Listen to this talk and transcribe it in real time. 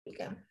you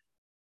go.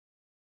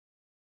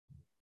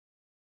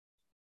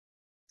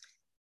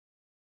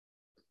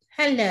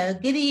 Hello,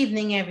 good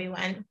evening,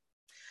 everyone.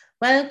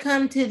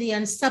 Welcome to the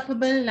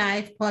Unstoppable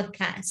Life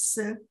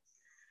podcast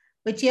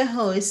with your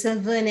host,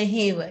 Verna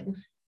Hayward,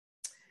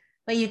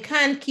 where you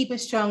can't keep a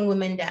strong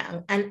woman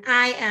down. And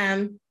I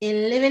am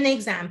a living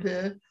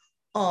example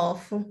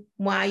of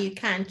why you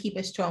can't keep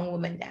a strong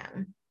woman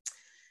down.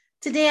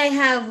 Today, I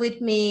have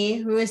with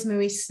me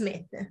Rosemary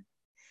Smith.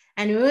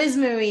 And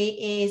Rosemary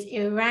is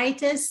a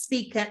writer,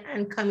 speaker,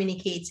 and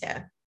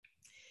communicator.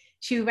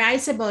 She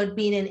writes about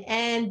being an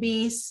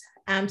A&B's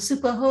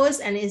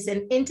superhost and is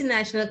an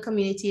international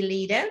community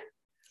leader,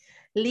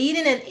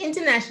 leading an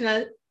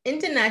international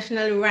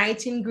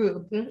writing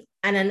group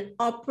and an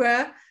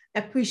opera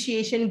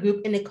appreciation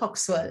group in the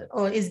Cotswold.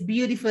 Oh, it's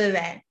beautiful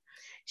there.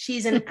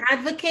 She's an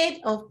advocate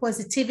of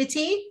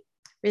positivity,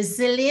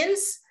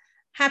 resilience,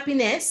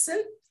 happiness,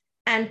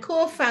 and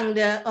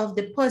co-founder of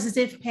The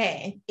Positive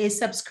Pair, a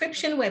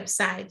subscription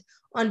website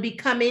on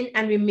becoming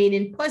and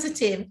remaining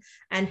positive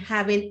and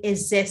having a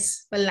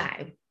zest for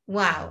life.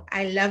 Wow,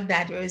 I love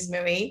that,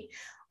 Rosemary.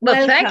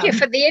 Well, thank you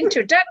for the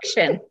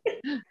introduction.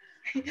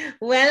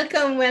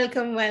 Welcome. Would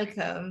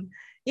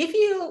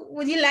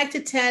you like to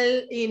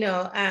tell,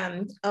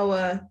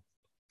 our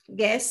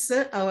guests,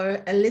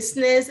 our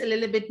listeners a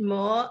little bit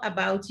more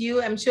about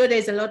you? I'm sure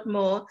there's a lot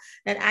more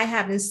that I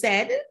haven't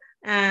said.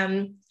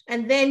 And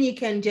then we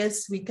can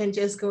just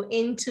go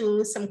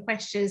into some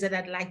questions that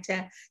I'd like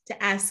to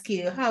ask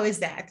you. How is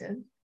that?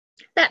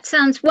 That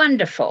sounds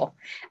wonderful.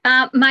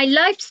 My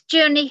life's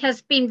journey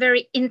has been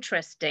very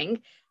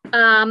interesting.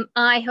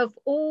 I have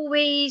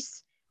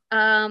always,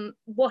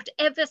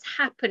 whatever's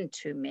happened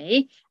to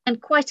me,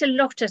 and quite a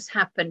lot has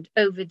happened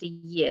over the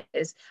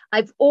years,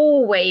 I've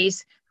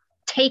always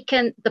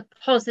taken the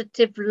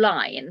positive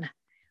line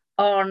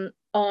on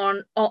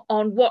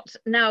what's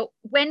now.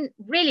 When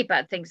really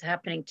bad things are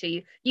happening to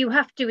you, you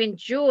have to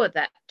endure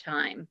that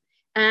time,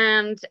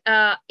 and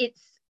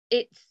it's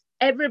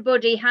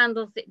everybody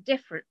handles it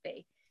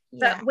differently.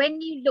 Yeah. But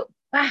when you look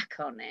back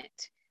on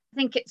it, I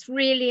think it's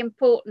really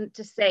important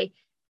to say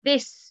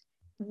this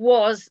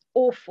was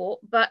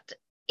awful, but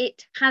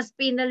it has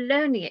been a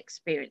learning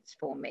experience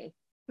for me.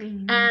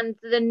 Mm-hmm. And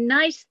the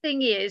nice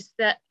thing is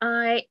that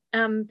I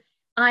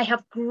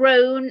have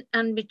grown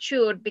and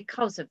matured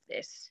because of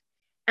this.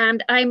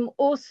 And I'm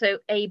also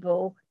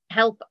able to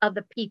help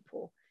other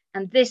people.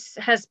 And this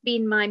has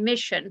been my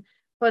mission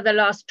for the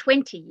last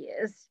 20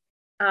 years,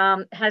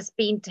 has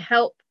been to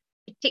help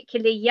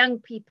particularly young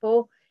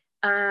people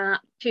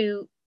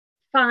to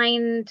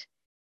find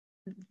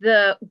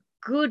the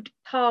good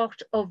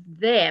part of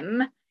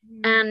them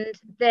and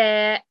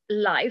their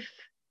life,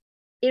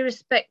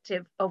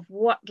 irrespective of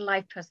what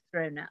life has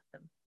thrown at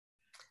them.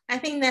 I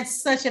think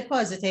that's such a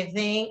positive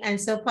thing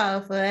and so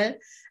powerful.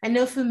 I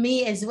know for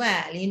me as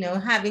well,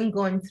 having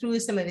gone through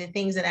some of the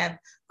things that I've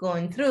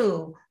gone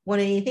through, one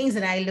of the things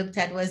that I looked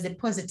at was the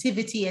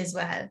positivity as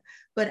well.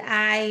 But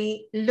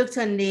I looked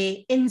on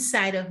the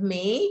inside of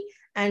me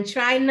and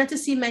tried not to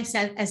see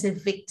myself as a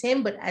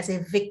victim, but as a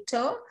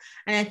victor.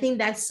 And I think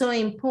that's so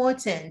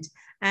important.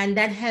 And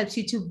that helps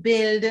you to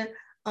build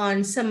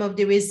on some of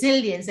the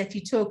resilience that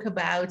you talk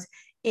about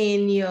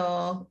in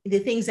the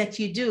things that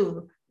you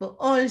do, but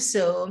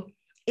also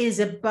is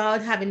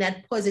about having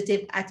that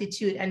positive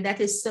attitude. And that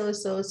is so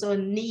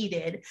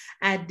needed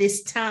at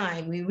this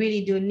time. We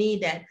really do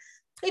need that.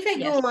 If I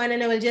go on,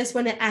 and I will just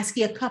want to ask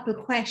you a couple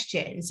of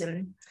questions.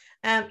 Who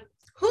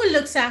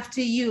looks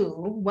after you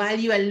while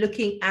you are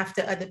looking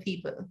after other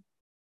people?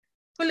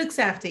 Who looks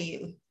after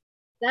you?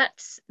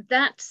 That's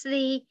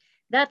the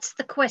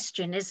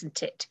question,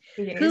 isn't it?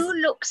 It is. Who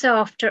looks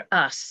after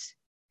us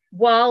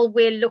while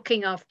we're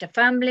looking after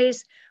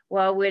families,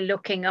 while we're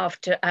looking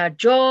after our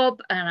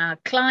job and our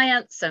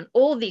clients and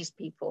all these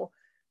people?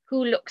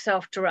 Who looks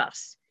after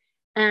us?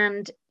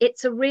 And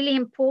it's a really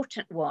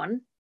important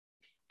one.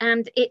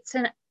 And it's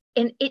an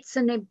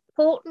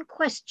important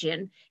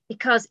question,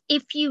 because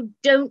if you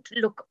don't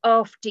look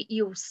after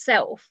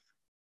yourself,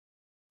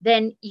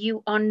 then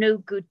you are no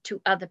good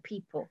to other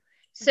people.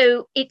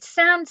 So it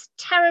sounds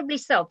terribly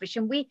selfish.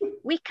 And we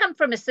come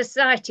from a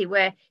society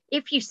where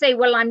if you say,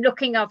 well, I'm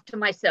looking after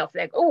myself,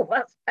 they're like, oh,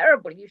 that's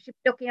terrible. You should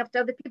be looking after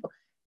other people.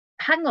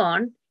 Hang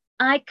on.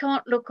 I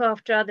can't look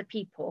after other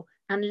people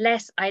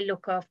unless I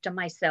look after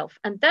myself.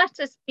 And that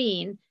has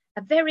been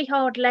a very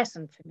hard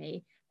lesson for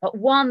me, but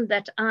one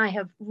that I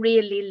have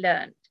really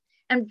learned.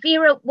 And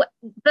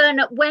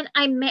Verna, when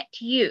I met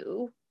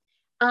you,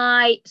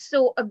 I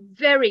saw a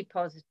very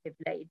positive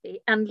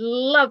lady and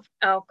loved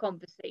our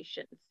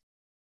conversations.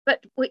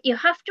 But you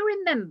have to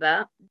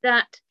remember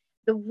that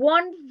the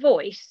one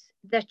voice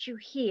that you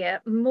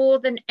hear more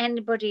than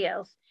anybody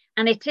else,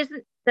 and it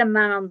isn't the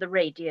man on the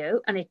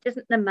radio, and it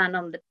isn't the man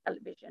on the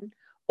television,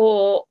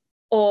 or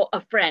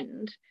a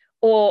friend,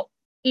 or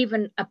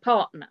even a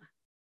partner.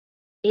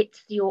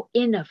 It's your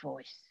inner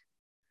voice.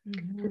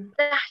 Mm-hmm.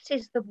 That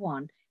is the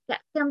one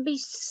that can be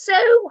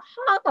so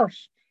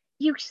harsh.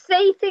 You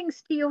say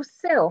things to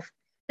yourself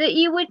that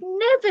you would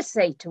never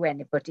say to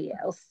anybody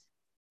else.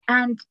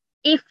 And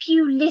if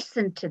you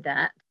listen to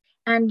that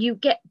and you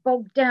get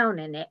bogged down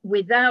in it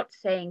without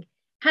saying,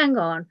 hang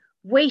on,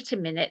 wait a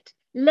minute,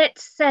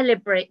 let's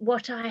celebrate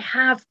what I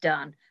have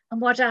done and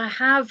what I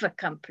have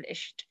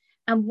accomplished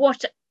and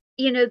what,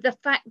 the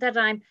fact that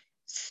I'm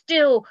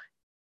still,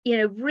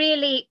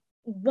 really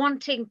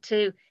wanting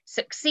to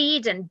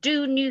succeed and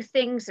do new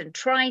things and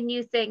try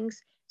new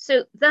things.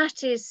 So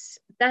that is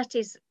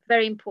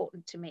very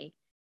important to me.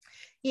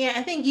 Yeah,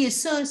 I think you're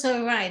so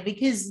right,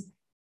 because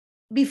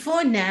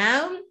before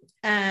now,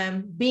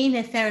 being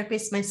a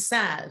therapist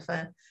myself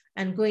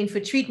and going for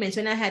treatments,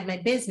 when I had my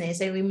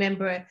business, I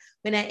remember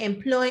when I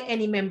employ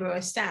any member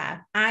of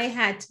staff, I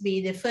had to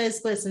be the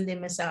first person they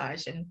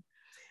massage,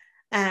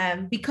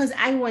 and because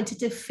I wanted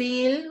to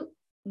feel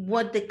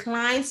what the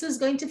clients was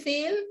going to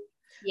feel,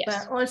 yes. But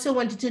I also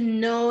wanted to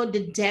know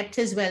the depth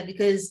as well,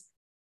 because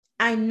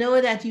I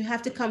know that you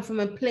have to come from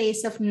a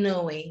place of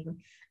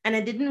knowing. And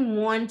I didn't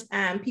want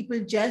people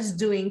just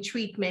doing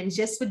treatments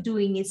just for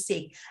doing it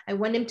sake. I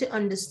want them to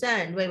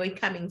understand where we're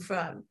coming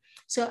from.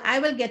 So I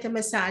will get a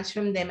massage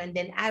from them, and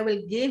then I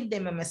will give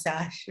them a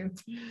massage.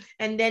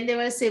 And then they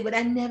will say, but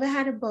I never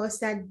had a boss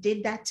that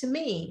did that to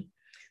me.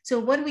 So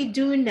what we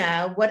do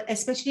now,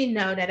 especially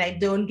now that I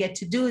don't get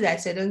to do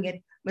that, so I don't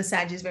get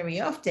massages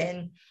very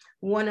often,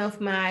 one of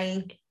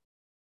my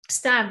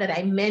staff that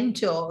I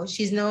mentor,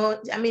 she's no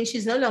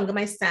longer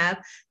my staff.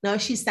 Now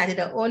she started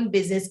her own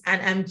business,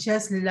 and I'm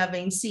just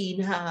loving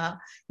seeing her,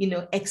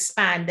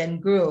 expand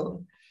and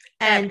grow.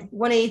 And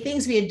one of the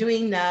things we are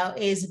doing now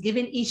is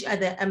giving each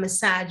other a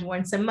massage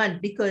once a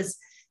month, because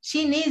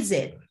she needs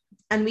it.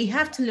 And we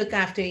have to look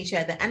after each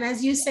other. And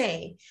as you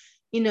say,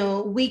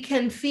 we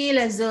can feel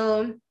as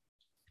though,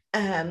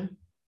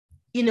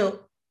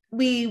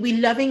 we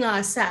loving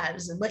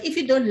ourselves. But if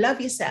you don't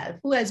love yourself,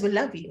 who else will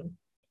love you?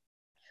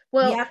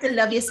 Well, you have to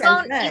love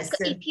yourself first.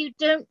 If you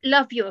don't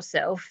love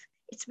yourself,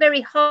 it's very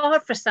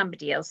hard for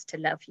somebody else to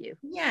love you.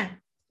 Yeah.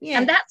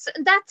 And that's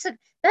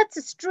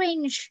a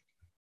strange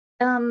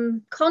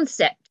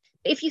concept.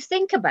 If you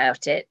think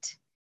about it,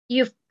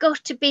 you've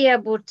got to be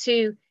able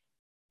to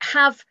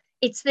have,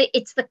 it's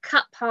the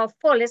cup half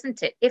full,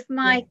 isn't it? If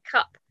my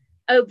cup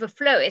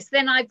overflows,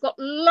 then I've got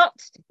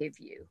lots to give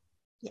you.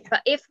 Yeah.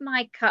 But if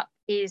my cup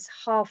is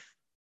half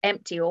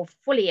empty or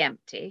fully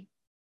empty,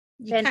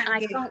 then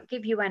I can't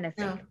give you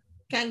anything. No,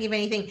 can't give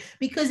anything.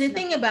 Because the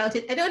thing about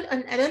it, I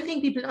don't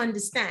think people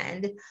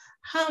understand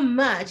how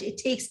much it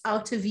takes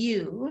out of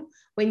you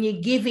when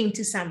you're giving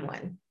to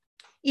someone.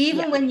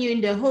 Even when you're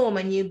in the home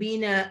and you're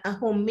being a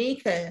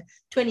homemaker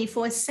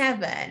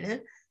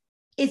 24/7,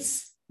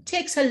 it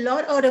takes a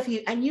lot out of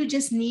you, and you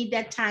just need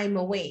that time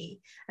away.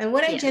 And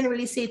what I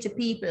generally say to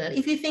people,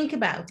 if you think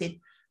about it,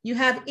 you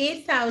have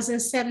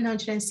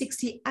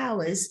 8,760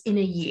 hours in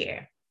a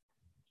year.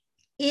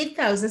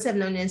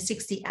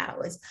 8,760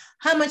 hours.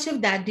 How much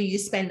of that do you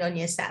spend on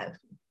yourself?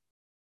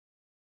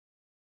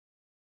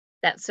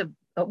 That's a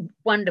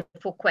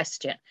wonderful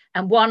question,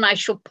 and one I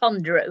shall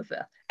ponder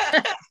over.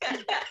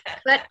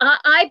 But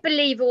I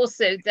believe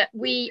also that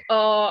we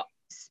are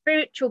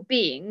spiritual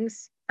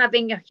beings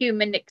having a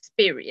human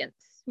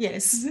experience.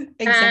 Yes,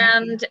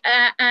 exactly.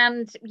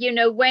 And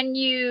when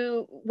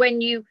you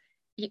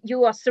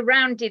are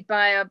surrounded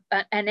by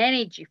an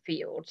energy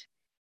field.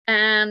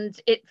 And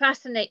it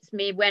fascinates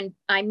me when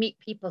I meet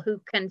people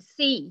who can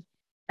see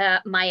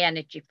my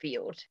energy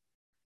field.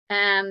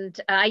 And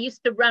I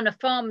used to run a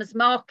farmer's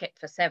market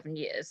for 7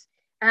 years.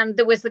 And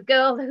there was a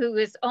girl who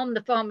was on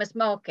the farmer's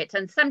market.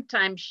 And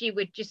sometimes she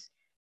would just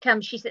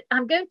come. She said,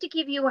 I'm going to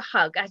give you a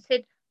hug. I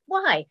said,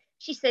 why?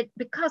 She said,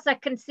 because I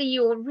can see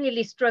you're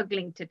really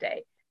struggling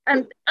today.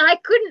 And I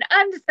couldn't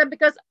understand,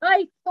 because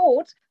I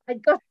thought I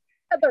got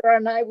together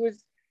and I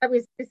was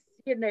this,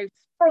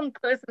 strong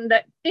person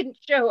that didn't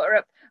show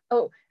her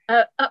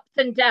ups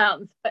and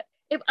downs. But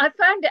I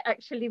found it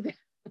actually,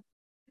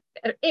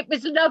 it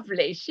was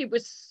lovely. She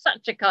was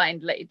such a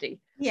kind lady.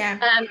 Yeah.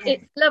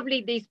 It's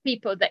lovely, these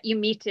people that you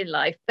meet in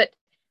life. But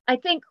I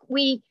think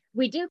we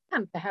do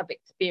come to have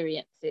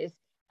experiences,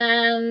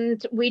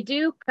 and we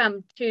do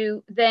come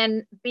to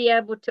then be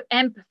able to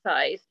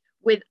empathize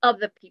with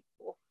other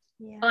people.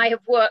 Yeah. I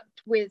have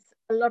worked with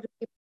a lot of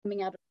people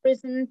coming out of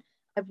prison.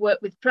 I've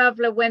worked with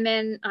traveler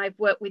women. I've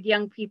worked with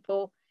young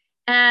people.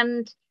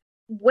 And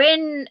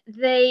when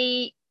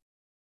they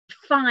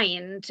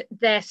find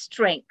their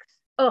strength,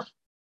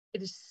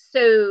 it is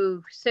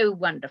so, so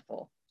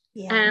wonderful.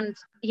 Yeah. And,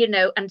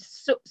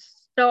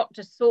 start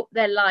to sort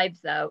their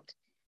lives out.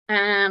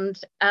 And,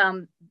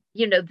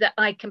 that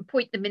I can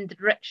point them in the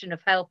direction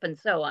of help and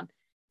so on.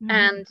 Mm-hmm.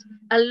 And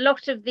a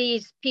lot of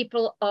these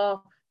people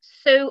are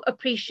so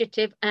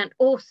appreciative and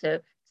also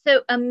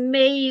so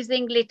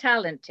amazingly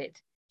talented.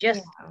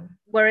 Just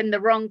were in the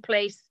wrong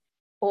place,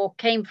 or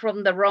came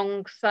from the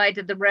wrong side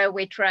of the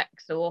railway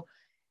tracks, or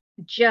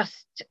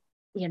just,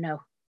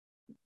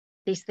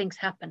 these things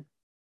happen.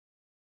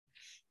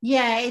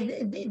 Yeah,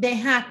 they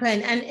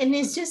happen. And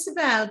it's just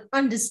about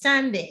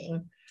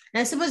understanding.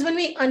 And I suppose when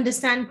we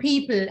understand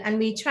people and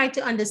we try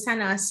to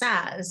understand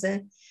ourselves,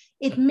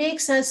 it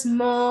makes us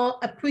more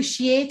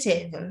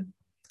appreciative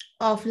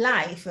of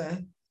life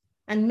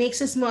and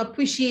makes us more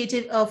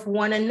appreciative of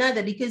one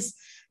another, because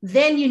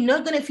then you're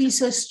not going to feel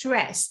so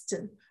stressed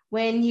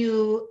when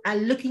you are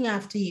looking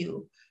after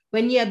you,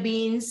 when you're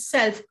being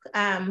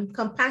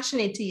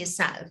compassionate to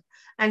yourself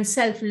and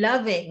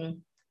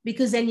self-loving,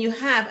 because then you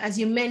have, as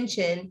you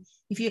mentioned,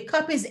 if your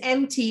cup is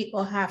empty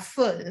or half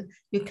full,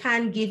 you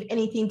can't give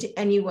anything to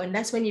anyone.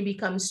 That's when you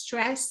become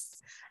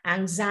stressed,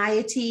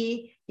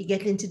 anxiety, you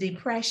get into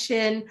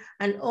depression,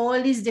 and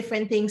all these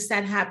different things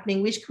start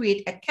happening, which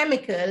create a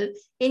chemical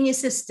in your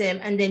system,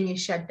 and then you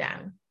shut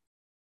down.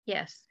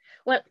 Yes.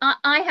 Well,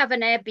 I have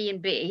an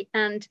Airbnb,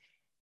 and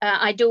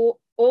I do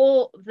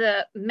all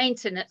the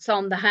maintenance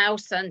on the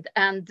house and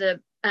the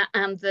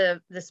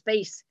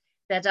space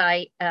that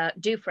I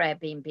do for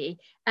Airbnb,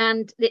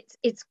 and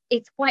it's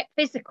quite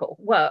physical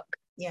work.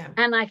 Yeah.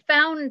 And I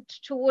found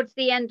towards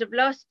the end of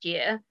last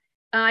year,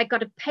 I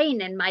got a pain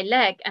in my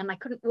leg, and I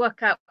couldn't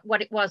work out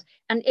what it was,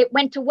 and it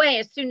went away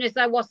as soon as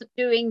I wasn't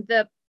doing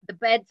the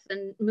beds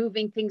and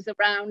moving things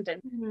around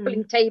and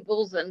pulling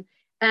tables,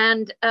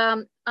 and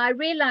I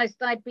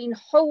realized I'd been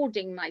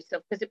holding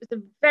myself because it was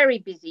a very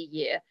busy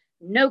year,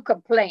 no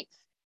complaints,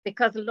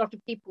 because a lot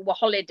of people were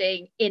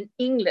holidaying in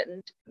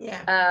England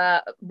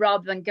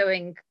rather than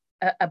going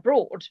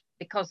abroad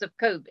because of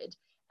COVID.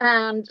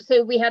 And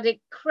so we had an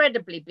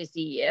incredibly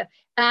busy year.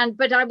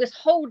 But I was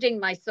holding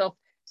myself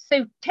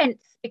so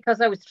tense because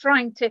I was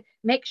trying to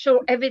make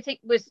sure everything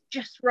was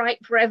just right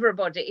for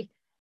everybody.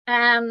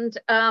 And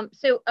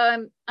so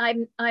I'm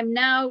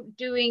now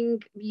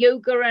doing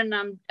yoga,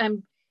 and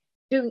I'm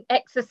doing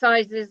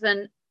exercises,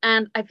 and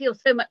I feel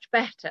so much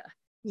better.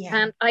 Yeah.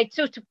 And I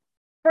sort of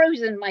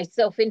frozen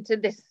myself into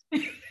this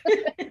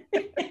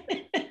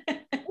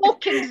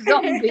walking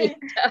zombie.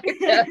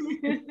 But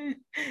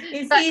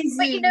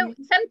you know,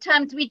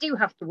 sometimes we do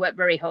have to work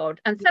very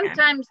hard, and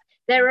sometimes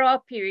there are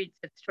periods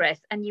of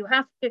stress, and you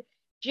have to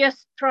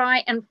just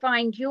try and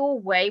find your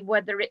way,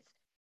 whether it's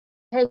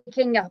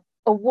taking a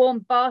warm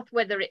bath,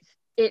 whether it's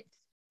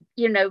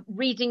you know,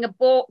 reading a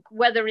book,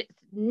 whether it's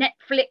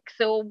Netflix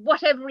or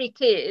whatever it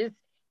is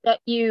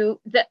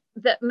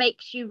that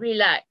makes you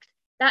relax.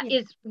 That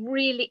is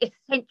really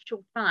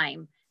essential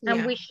time.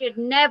 And we should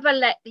never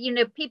let, you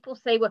know, people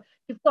say, well,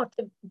 you've got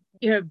to,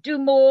 you know, do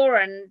more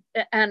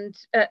and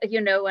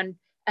you know,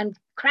 and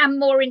cram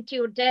more into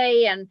your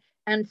day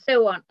and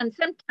so on. And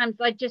sometimes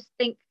I just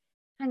think,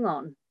 hang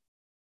on,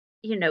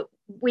 you know,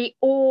 we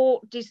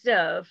all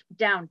deserve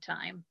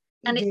downtime.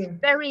 And it's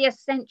very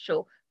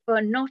essential for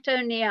not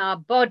only our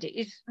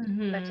bodies,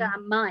 but our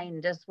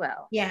mind as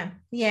well. Yeah,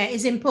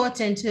 it's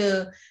important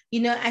to,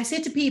 you know, I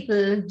say to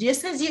people,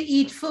 just as you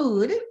eat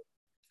food,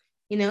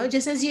 you know,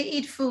 just as you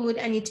eat food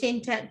and you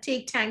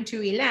take time to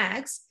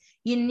relax,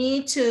 you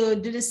need to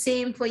do the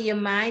same for your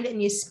mind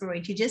and your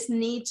spirit. You just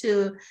need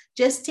to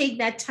just take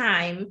that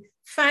time,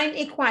 find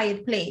a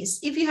quiet place.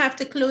 If you have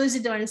to close the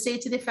door and say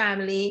to the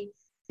family,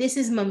 this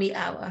is mommy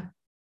hour,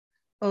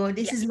 or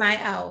this is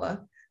my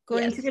hour. Go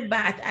into the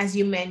bath, as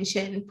you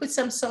mentioned, put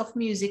some soft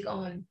music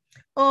on,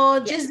 or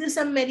just do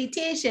some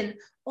meditation,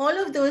 all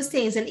of those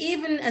things. And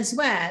even as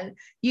well,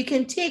 you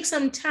can take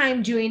some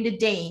time during the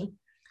day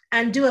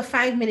and do a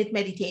 5-minute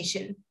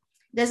meditation.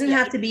 It doesn't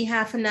have to be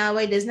half an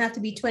hour. It doesn't have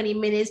to be 20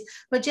 minutes,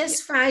 but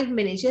just 5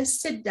 minutes.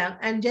 Just sit down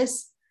and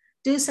just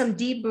do some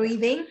deep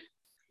breathing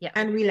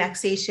and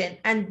relaxation.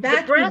 And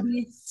that will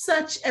be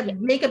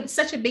make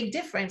such a big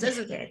difference,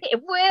 isn't it?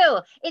 It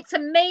will. It's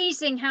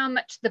amazing how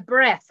much the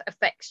breath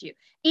affects you.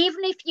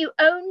 Even if you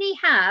only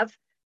have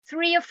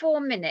 3 or 4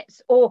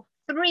 minutes or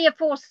 3 or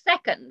 4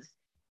 seconds,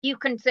 you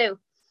can do,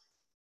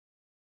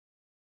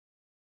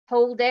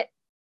 hold it,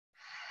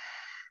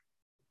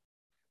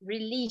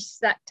 release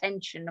that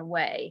tension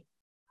away.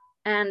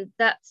 And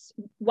that's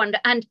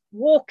wonderful. And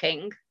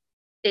walking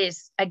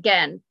is,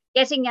 again,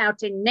 getting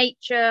out in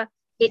nature.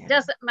 It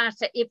doesn't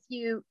matter if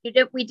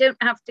we don't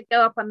have to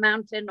go up a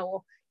mountain,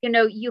 or, you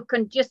know, you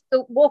can just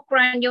go walk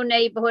around your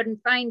neighborhood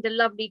and find a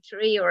lovely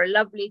tree or a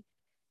lovely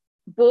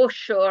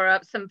bush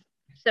or some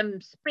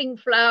spring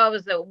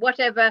flowers or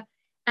whatever,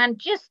 and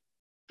just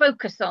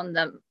focus on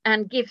them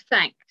and give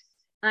thanks.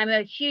 I'm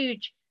a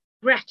huge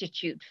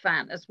gratitude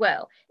fan as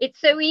well.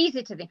 It's so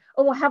easy to think,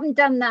 oh, I haven't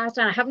done that,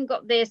 and I haven't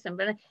got this, and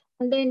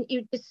then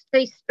you just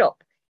say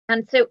stop.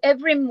 And so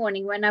every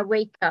morning when I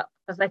wake up,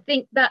 because I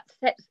think that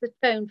sets the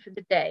tone for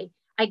the day,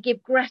 I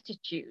give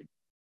gratitude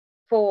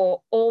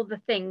for all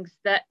the things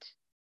that,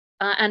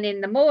 and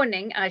in the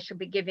morning, I shall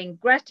be giving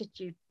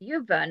gratitude to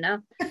you,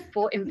 Verna,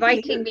 for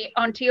inviting me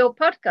onto your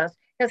podcast,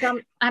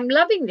 because I'm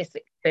loving this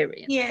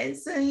experience.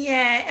 Yes,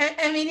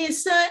 I mean,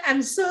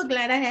 I'm so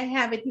glad I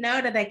have it now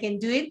that I can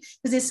do it,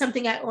 because it's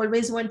something I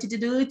always wanted to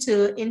do,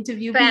 to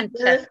interview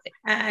people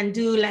and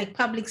do like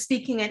public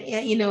speaking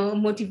and, you know,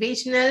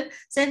 motivational.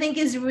 So I think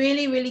it's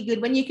really, really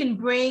good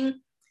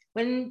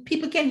when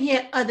people can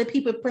hear other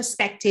people's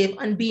perspective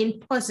on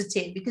being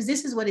positive, because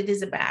this is what it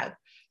is about.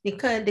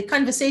 The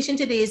conversation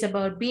today is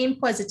about being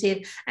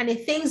positive and the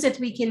things that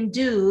we can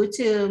do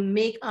to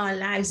make our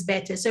lives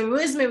better. So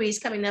Rosemary is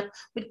coming up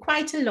with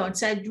quite a lot.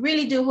 So I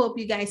really do hope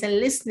you guys are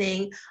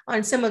listening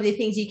on some of the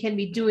things you can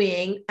be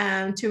doing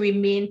to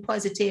remain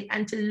positive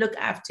and to look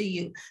after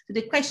you. So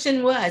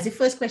the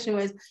first question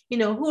was,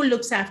 who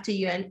looks after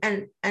you?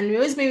 And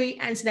Rosemary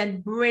answered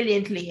that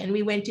brilliantly. And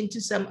we went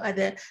into some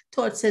other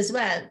thoughts as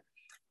well.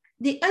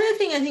 The other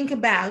thing I think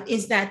about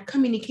is that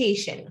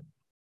communication.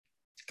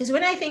 Because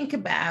when I think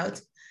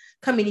about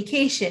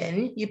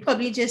communication, you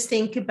probably just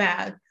think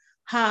about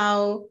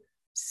how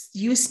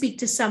you speak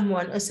to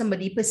someone or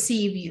somebody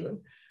perceive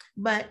you.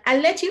 But I'll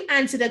let you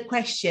answer the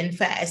question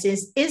first.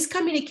 Is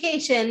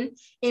communication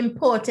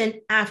important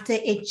after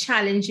a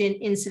challenging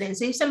incident?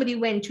 So if somebody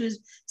went through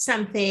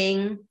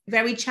something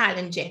very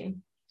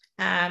challenging,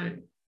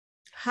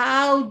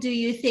 how do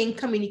you think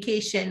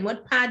communication,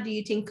 what part do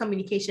you think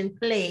communication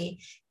play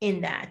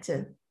in that?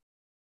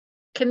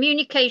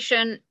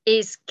 Communication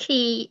is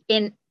key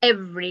in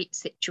every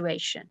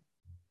situation,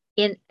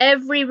 in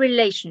every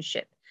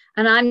relationship.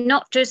 And I'm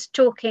not just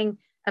talking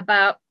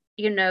about,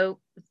 your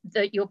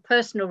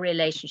personal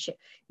relationship,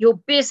 your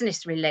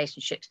business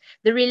relationships,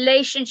 the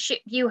relationship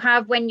you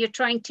have when you're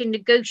trying to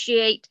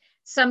negotiate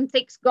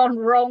something's gone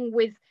wrong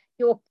with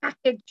your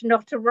package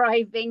not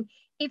arriving.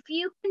 If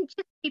you can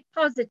just be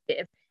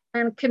positive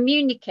and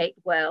communicate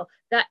well,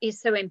 that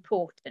is so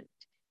important.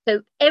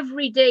 So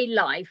everyday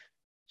life,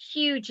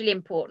 hugely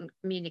important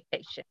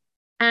communication,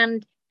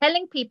 and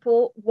telling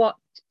people what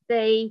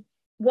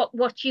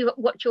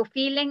you're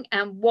feeling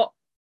and what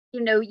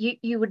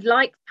you would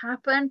like to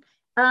happen.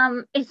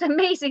 It's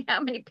amazing how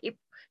many people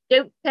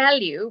don't tell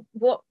you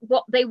what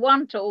they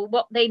want or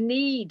what they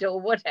need or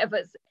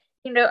whatever.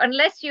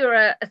 Unless you're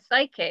a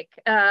psychic,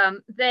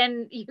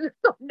 then you've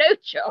got no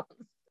chance.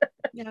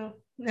 No,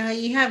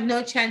 you have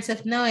no chance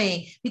of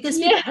knowing, because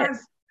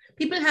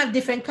people have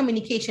different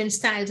communication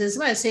styles as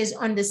well. So it's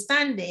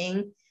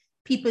understanding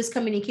people's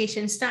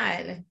communication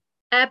style.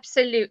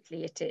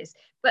 Absolutely, it is.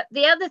 But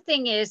the other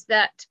thing is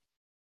that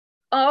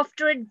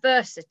after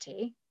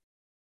adversity,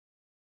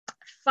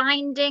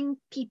 finding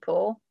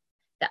people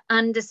that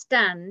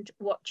understand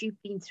what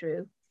you've been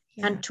through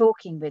and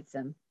talking with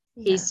them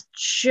is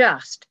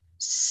just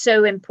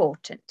so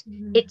important.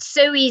 Mm-hmm. It's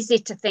so easy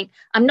to think,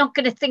 I'm not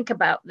going to think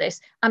about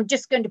this. I'm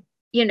just going to,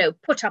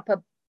 put up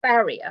a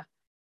barrier.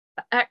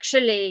 But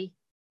actually,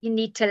 you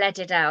need to let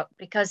it out,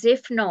 because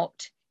if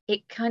not,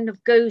 it kind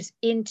of goes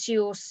into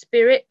your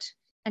spirit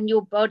and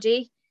your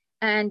body,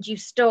 and you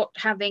start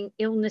having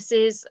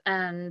illnesses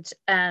and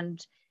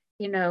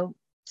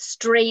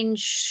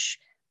strange,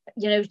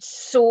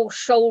 sore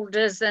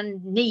shoulders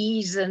and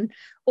knees and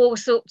all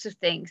sorts of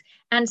things.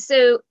 And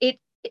so it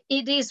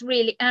is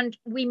really, and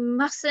we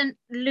mustn't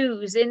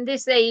lose in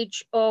this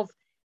age of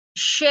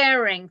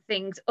sharing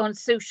things on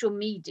social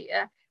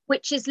media,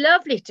 which is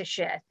lovely to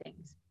share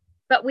things,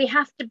 but we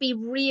have to be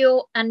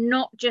real and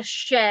not just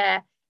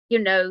share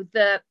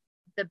the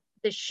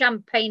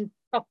champagne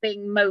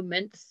popping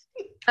moments.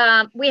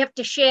 We have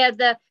to share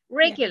the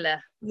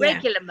regular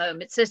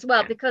moments as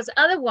well, because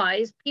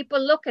otherwise people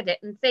look at it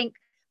and think,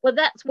 well,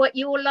 that's what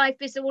your life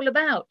is all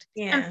about.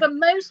 And for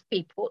most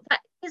people,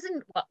 that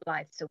isn't what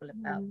life's all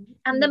about.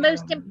 And the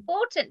most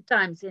important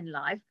times in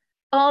life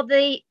are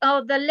the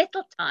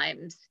little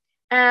times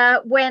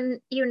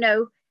when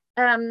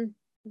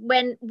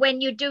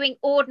when you're doing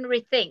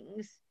ordinary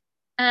things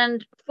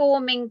and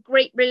forming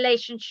great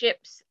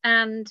relationships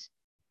and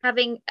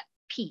having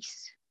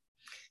peace.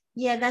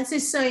 Yeah, that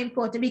is so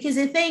important, because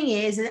the thing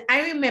is,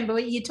 I remember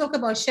when you talk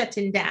about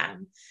shutting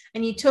down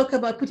and you talk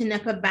about putting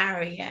up a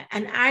barrier.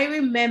 And I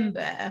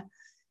remember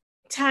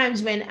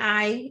times when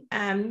I,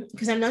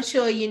 because I'm not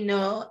sure,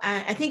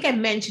 I think I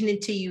mentioned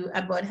it to you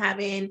about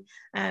having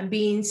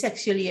being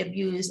sexually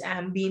abused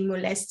and being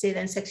molested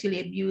and sexually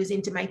abused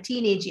into my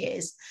teenage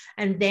years,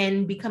 and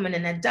then becoming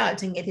an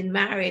adult and getting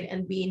married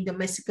and being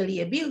domestically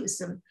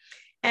abused.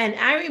 And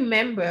I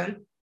remember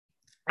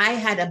I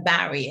had a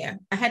barrier,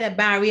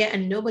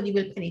 and nobody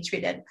will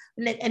penetrate that,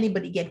 let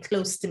anybody get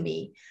close to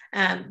me,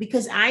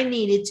 because I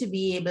needed to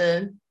be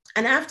able.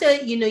 And after,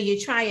 you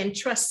try and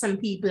trust some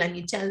people and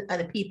you tell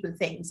other people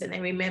things. And I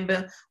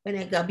remember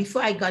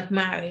before I got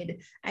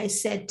married, I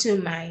said to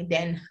my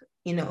then,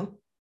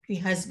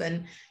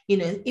 husband,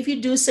 if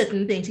you do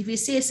certain things, if you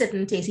say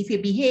certain things, if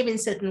you behave in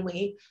certain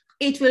way,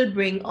 it will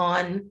bring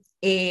on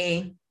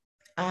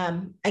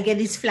I get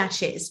these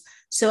flashes.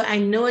 So I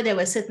know there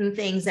were certain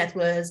things that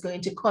was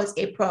going to cause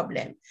a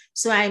problem.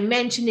 So I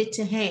mentioned it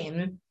to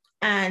him,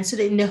 and so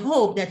in the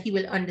hope that he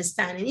will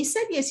understand. And he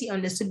said, yes, he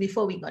understood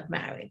before we got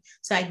married.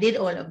 So I did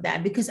all of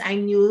that because I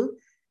knew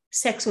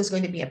sex was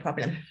going to be a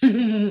problem.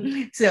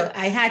 So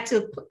I had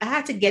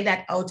to get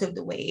that out of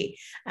the way,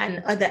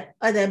 and other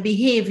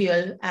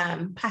behavioral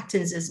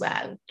patterns as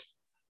well.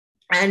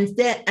 And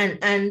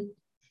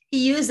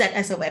he used that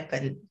as a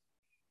weapon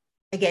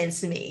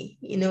against me.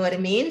 You know what I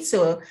mean?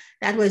 So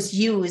that was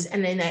used.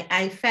 And then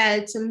I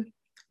felt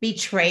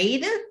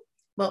betrayed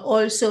But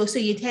also, so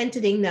you tend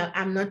to think, no,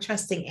 I'm not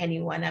trusting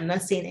anyone. I'm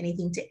not saying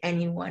anything to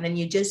anyone. And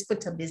you just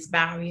put up this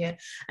barrier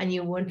and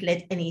you won't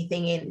let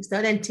anything in. It's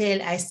not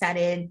until I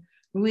started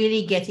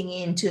really getting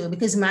into,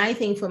 because my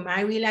thing for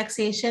my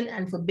relaxation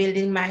and for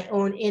building my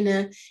own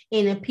inner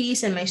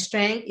peace and my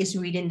strength is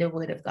reading the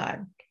word of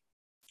God.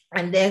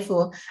 And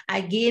therefore,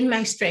 I gain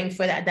my strength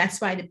for that. That's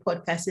why the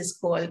podcast is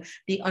called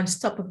The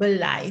Unstoppable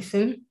Life.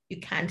 You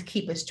can't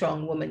keep a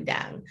strong woman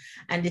down.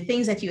 And the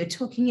things that you're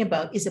talking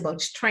about is about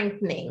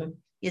strengthening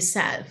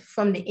yourself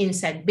from the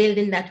inside,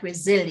 building that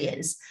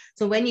resilience.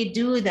 So when you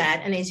do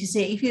that, and as you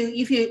say,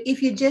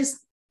 if you just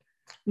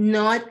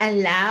not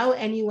allow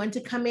anyone to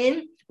come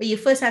in, but you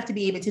first have to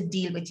be able to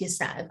deal with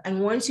yourself.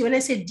 And once you, when I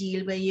say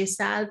deal with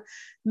yourself,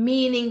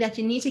 meaning that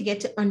you need to get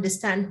to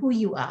understand who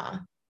you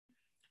are.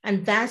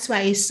 And that's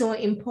why it's so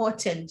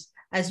important,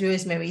 as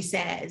Rosemary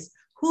says,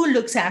 who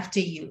looks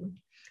after you?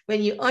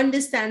 When you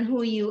understand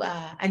who you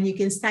are and you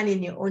can stand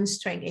in your own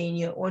strength and in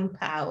your own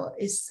power,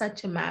 it's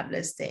such a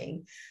marvelous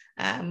thing.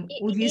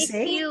 Would you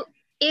say?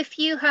 If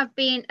you have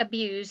been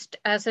abused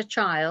as a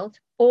child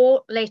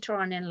or later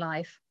on in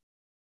life,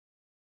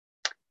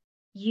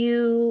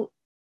 you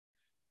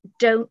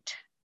don't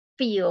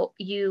feel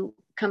you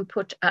can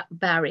put up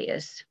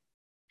barriers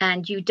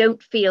and you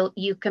don't feel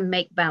you can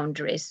make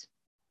boundaries.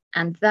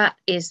 And that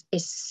is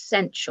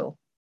essential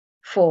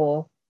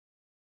for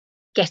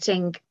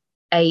getting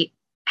a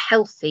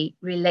healthy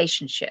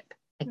relationship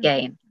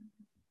again.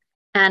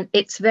 And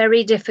it's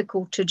very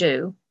difficult to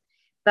do,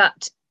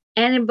 but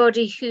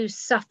anybody who's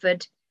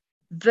suffered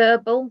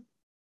verbal,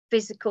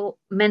 physical,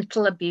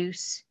 mental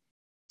abuse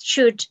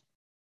should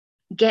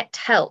get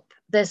help.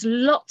 There's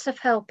lots of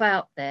help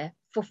out there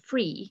for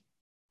free.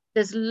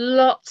 There's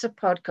lots of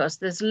podcasts.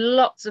 There's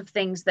lots of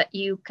things that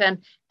you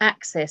can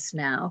access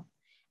now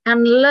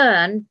and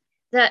learn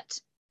that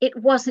it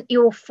wasn't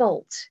your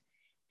fault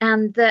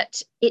and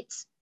that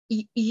it's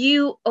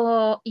you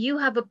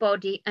have a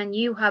body and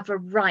you have a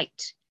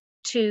right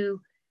to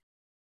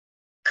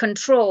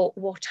control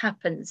what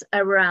happens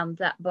around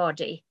that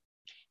body.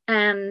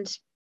 And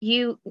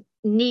you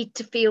need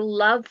to feel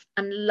loved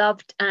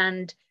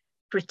and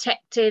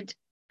protected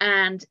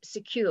and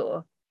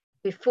secure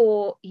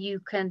before you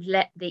can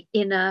let the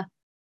inner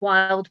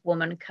wild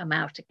woman come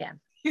out again.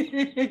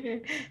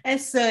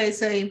 That's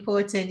so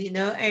important.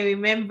 I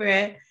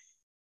remember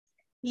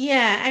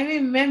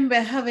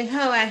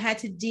how I had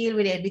to deal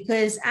with it,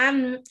 because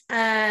I'm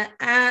a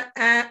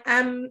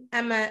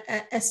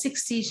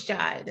 60s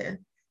child.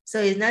 So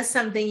it's not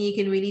something you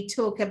can really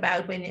talk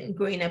about when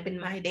growing up in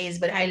my days,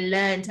 but I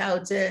learned how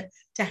to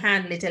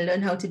handle it. I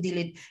learned how to deal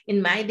with it.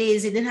 In my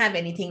days, it didn't have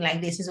anything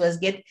like this. It was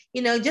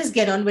just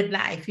get on with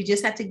life. You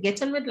just had to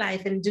get on with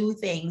life and do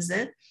things.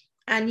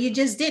 And you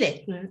just did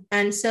it.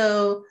 And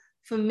so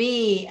for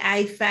me,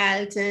 I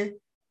felt a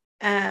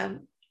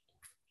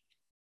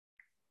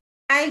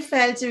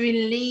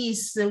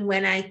release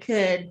when I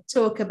could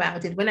talk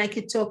about it, when I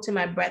could talk to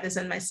my brothers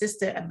and my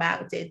sister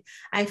about it.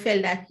 I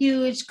felt that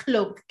huge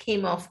cloak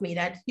came off me,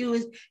 that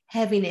huge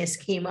heaviness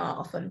came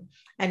off. And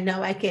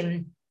now I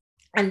can,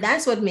 and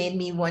that's what made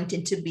me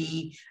wanting to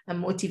be a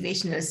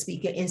motivational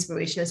speaker,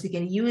 inspirational speaker,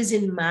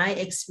 using my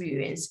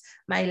experience,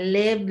 my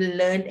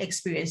learned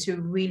experience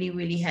to really,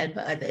 really help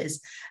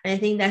others. And I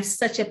think that's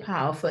such a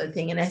powerful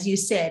thing. And as you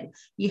said,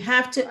 you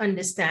have to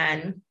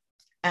understand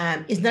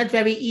it's not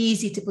very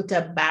easy to put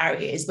up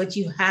barriers, but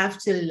you have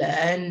to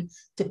learn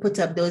to put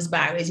up those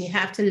barriers. You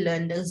have to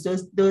learn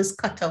those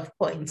cutoff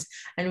points.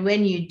 And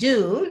when you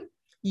do,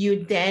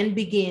 you then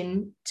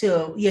begin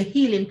your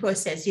healing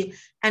process.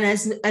 And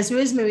as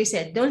Rosemary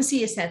said, don't see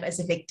yourself as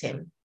a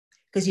victim,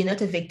 because you're not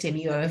a victim,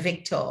 you're a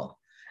victor.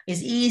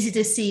 It's easy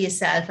to see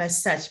yourself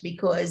as such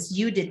because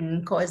you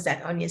didn't cause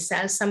that on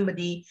yourself.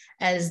 Somebody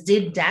else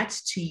did that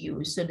to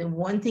you. So the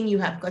one thing you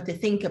have got to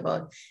think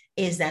about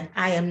is that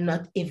I am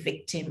not a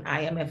victim,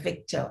 I am a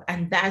victor.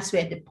 And that's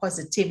where the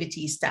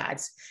positivity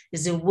starts,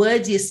 is the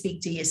words you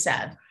speak to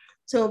yourself.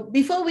 So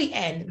before we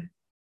end,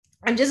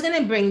 I'm just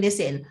going to bring this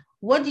in.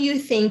 What do you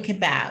think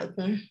about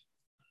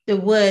the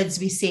words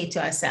we say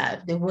to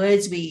ourselves, the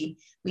words we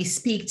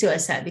speak to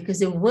ourselves? Because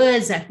the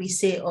words that we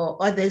say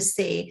or others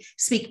say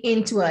speak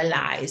into our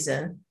lives.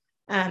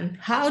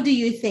 How do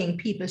you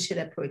think people should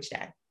approach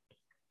that?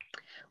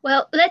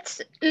 Well,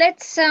 let's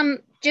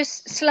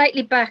just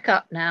slightly back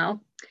up now.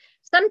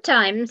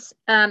 Sometimes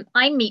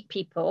I meet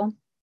people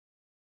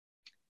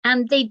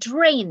and they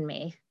drain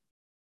me.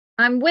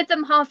 I'm with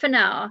them half an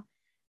hour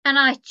and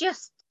I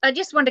just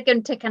want to go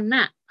and take a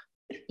nap,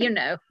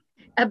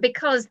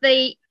 because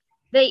they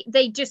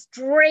just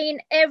drain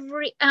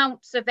every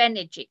ounce of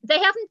energy. They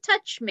haven't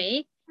touched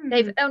me. Mm-hmm.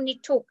 They've only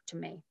talked to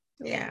me.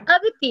 Yeah.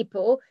 Other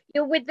people,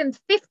 you're with them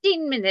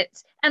 15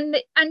 minutes and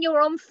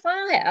you're on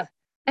fire.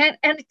 And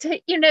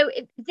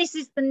this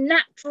is the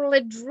natural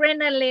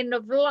adrenaline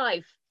of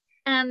life.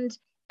 And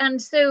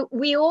so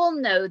we all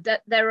know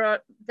that there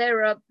are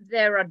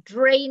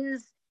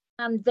drains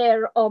and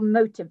there are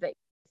motivators.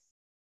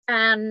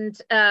 And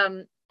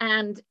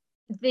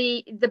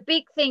the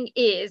big thing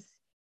is,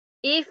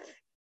 if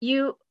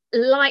you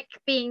like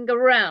being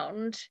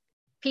around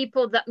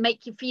people that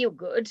make you feel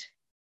good,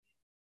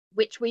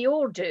 which we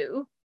all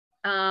do,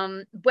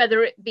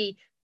 whether it be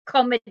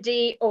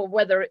comedy or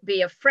whether it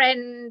be a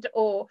friend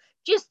or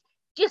just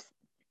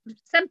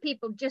some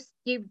people just,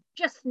 you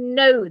just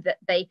know that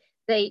they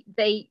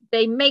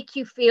make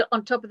you feel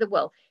on top of the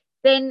world,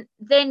 then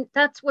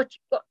that's what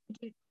you've got to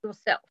do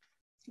yourself.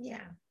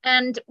 Yeah.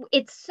 And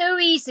it's so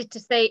easy to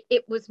say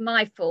it was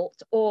my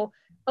fault, or,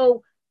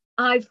 oh,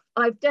 I've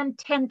done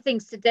 10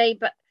 things today,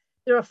 but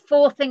there are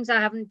 4 things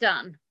I haven't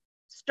done.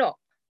 Stop.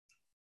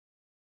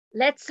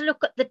 Let's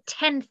look at the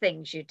 10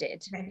 things you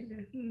did.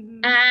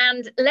 Mm-hmm.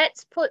 And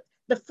let's put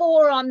the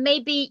 4 on.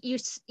 Maybe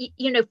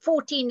you know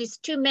 14 is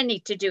too many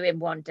to do in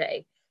one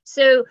day.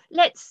 So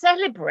let's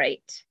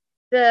celebrate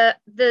the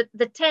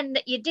 10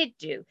 that you did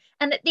do.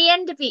 And at the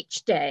end of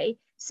each day,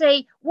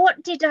 say,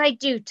 what did I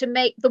do to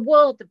make the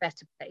world a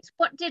better place?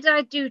 What did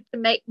I do to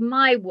make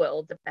my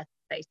world a better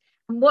place?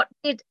 And what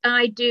did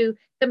I do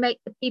to make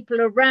the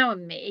people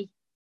around me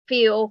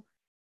feel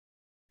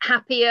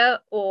happier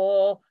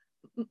or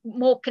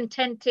more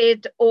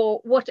contented, or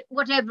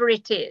whatever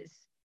it is?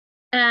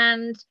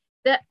 And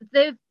that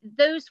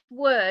those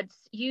words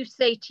you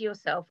say to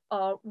yourself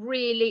are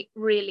really,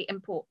 really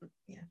important.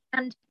 Yeah.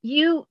 And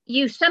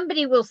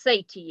somebody will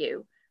say to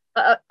you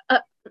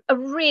a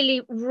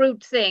really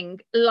rude thing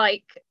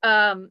like,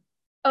 you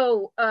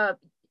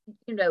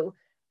know,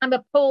 I'm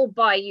appalled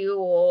by you,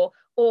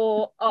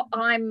 or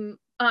I'm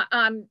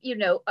you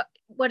know,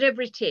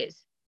 whatever it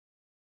is.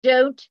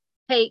 Don't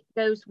take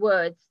those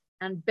words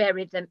and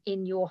bury them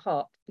in your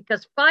heart,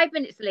 because 5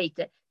 minutes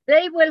later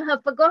they will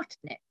have forgotten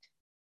it.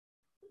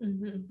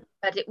 Mm-hmm.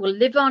 But it will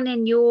live on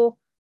in your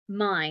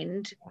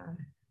mind. Yeah.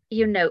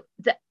 You know,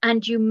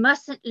 and you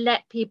mustn't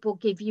let people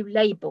give you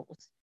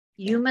labels.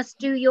 You must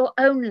do your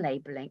own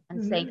labeling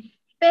and say,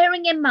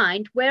 bearing in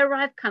mind where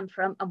I've come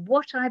from and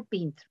what I've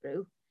been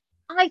through,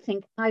 I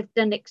think I've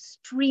done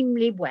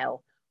extremely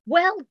well.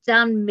 Well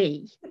done,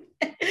 me.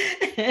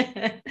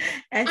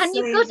 And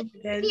you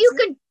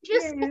can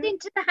just get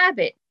into the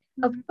habit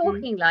of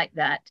talking like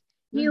that.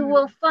 You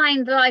will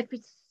find life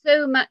is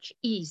so much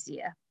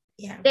easier.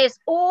 Yeah. There's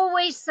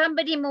always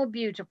somebody more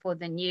beautiful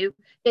than you.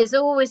 There's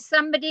always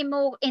somebody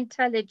more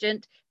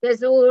intelligent.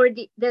 There's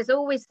always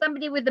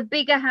somebody with a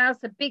bigger house,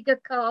 a bigger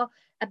car,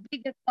 a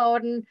bigger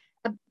garden,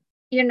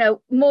 you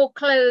know, more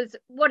clothes,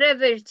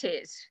 whatever it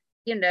is.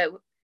 You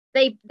know,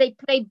 they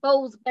play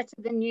bowls better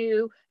than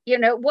you. You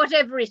know,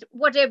 whatever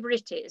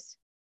it is.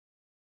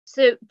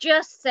 So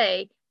just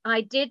say,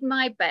 I did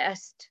my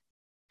best,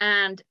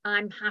 and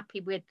I'm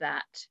happy with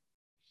that.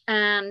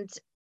 And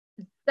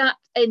that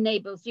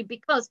enables you,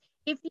 because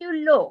if you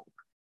look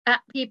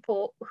at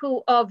people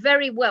who are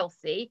very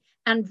wealthy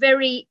and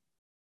very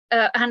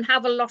and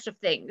have a lot of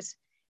things,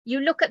 you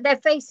look at their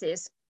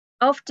faces,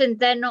 often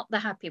they're not the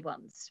happy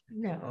ones.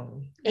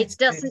 No, it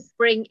doesn't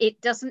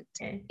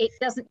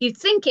you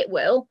think it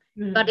will,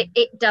 but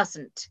it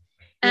doesn't.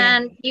 Yeah.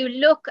 And you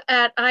look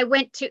at, I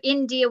went to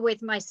India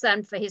with my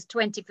son for his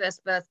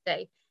 21st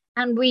birthday,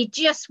 and we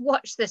just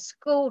watched the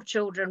school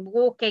children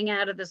walking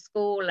out of the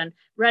school and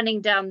running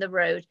down the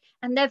road,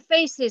 and their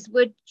faces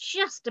were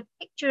just a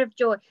picture of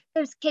joy.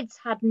 Those kids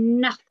had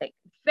nothing,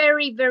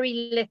 very,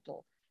 very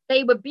little.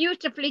 They were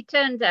beautifully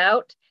turned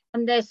out,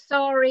 and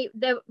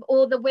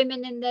all the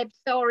women in their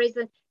saris,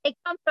 and they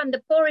come from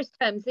the poorest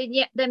homes, and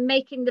yet they're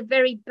making the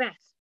very best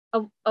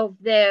of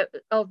their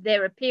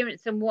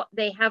appearance and what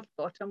they have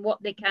got and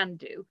what they can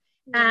do.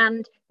 Yeah.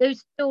 And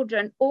those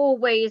children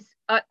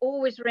I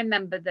always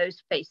remember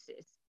those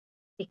faces,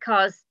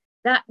 because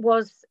that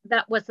was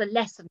a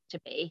lesson to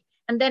me.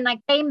 And then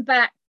I came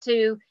back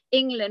to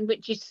England,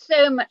 which is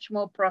so much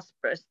more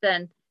prosperous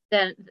than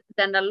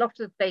a lot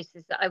of the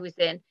places that I was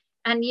in,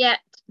 and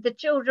yet the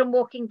children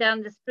walking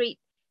down the street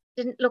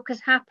didn't look as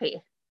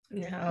happy.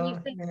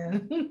 No.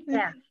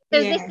 Yeah. So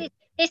yeah.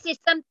 This is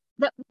something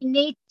that we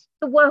need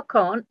to work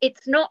on.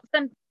 It's not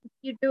something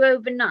you do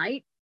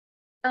overnight,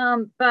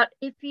 but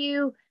if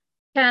you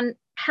can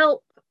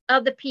help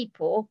other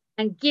people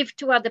and give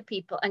to other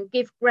people and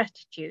give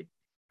gratitude,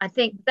 I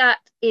think that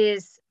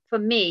is, for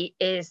me,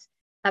 is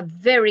a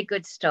very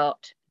good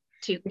start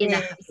to inner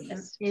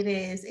happiness. It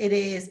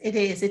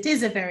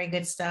is a very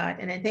good start.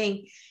 And I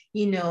think,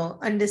 you know,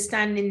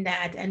 understanding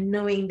that and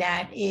knowing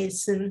that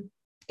is,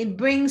 it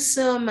brings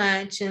so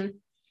much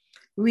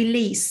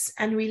release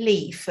and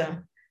relief.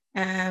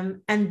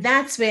 And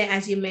that's where,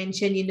 as you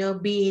mentioned, you know,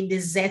 being the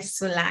zest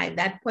for life,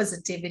 that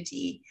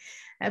positivity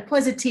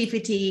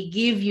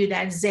give you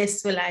that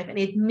zest for life, and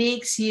it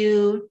makes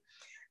you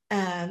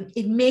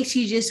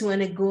just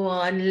want to go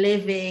on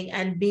living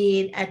and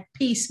being at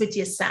peace with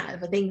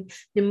yourself. I think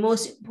the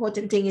most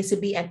important thing is to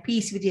be at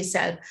peace with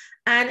yourself.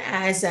 And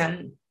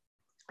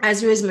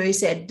as Rosemary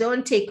said,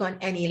 don't take on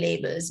any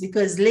labels,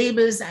 because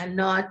labels are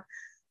not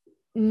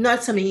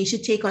something you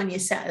should take on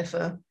yourself.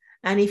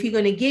 And if you're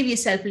going to give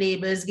yourself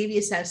labels, give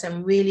yourself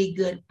some really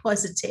good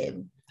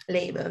positive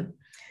label.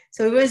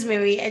 So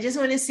Rosemary, I just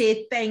want to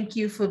say thank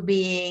you for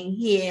being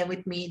here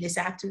with me this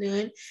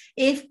afternoon.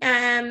 If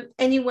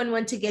anyone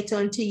wants to get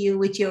on to you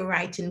with your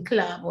writing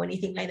club or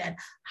anything like that,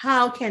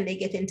 how can they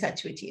get in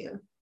touch with you?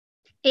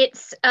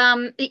 It's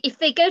if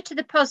they go to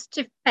the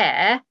Positive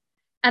Pear,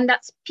 and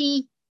that's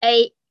PAIR,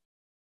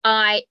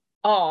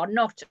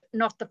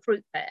 not the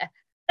fruit pear.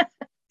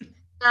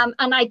 And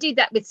I do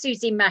that with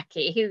Susie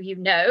Mackey, who you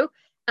know,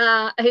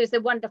 who's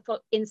a wonderful,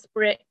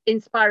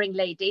 inspiring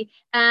lady,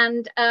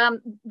 and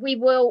we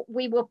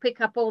will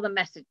pick up all the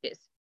messages.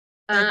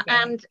 Okay.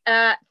 And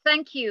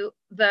thank you,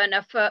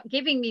 Verna, for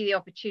giving me the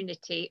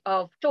opportunity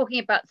of talking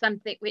about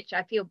something which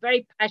I feel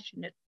very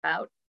passionate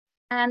about,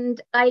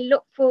 and I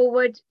look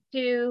forward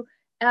to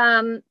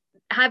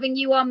having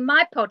you on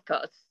my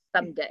podcast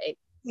someday.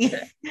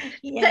 Yeah,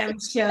 I'm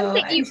sure.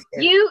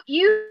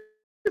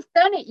 You've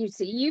done it, you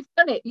see, you've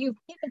done it. You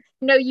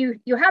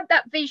had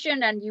that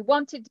vision and you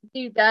wanted to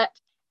do that.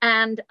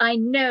 And I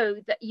know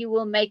that you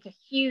will make a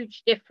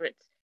huge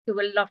difference to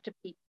a lot of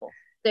people.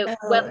 So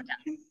well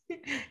done.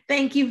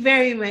 Thank you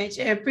very much.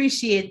 I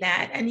appreciate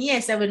that. And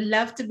yes, I would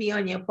love to be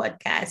on your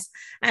podcast.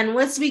 And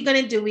what's we're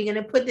going to do, we're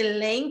going to put the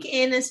link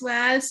in as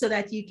well so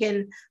that you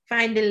can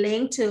find the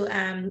link to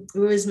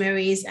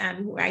Rosemary's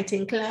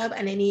writing club,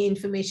 and any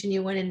information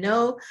you want to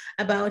know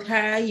about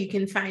her, you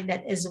can find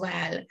that as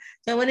well.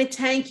 So I want to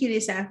thank you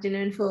this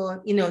afternoon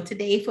for,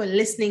 today, for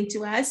listening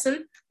to us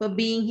and for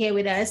being here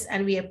with us.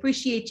 And we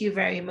appreciate you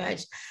very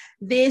much.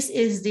 This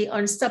is the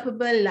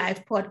Unstoppable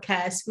Life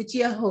podcast with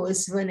your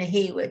host, Verna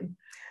Haywood.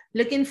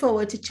 Looking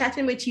forward to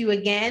chatting with you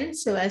again.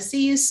 So I'll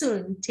see you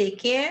soon. Take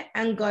care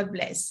and God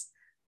bless.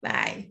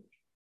 Bye.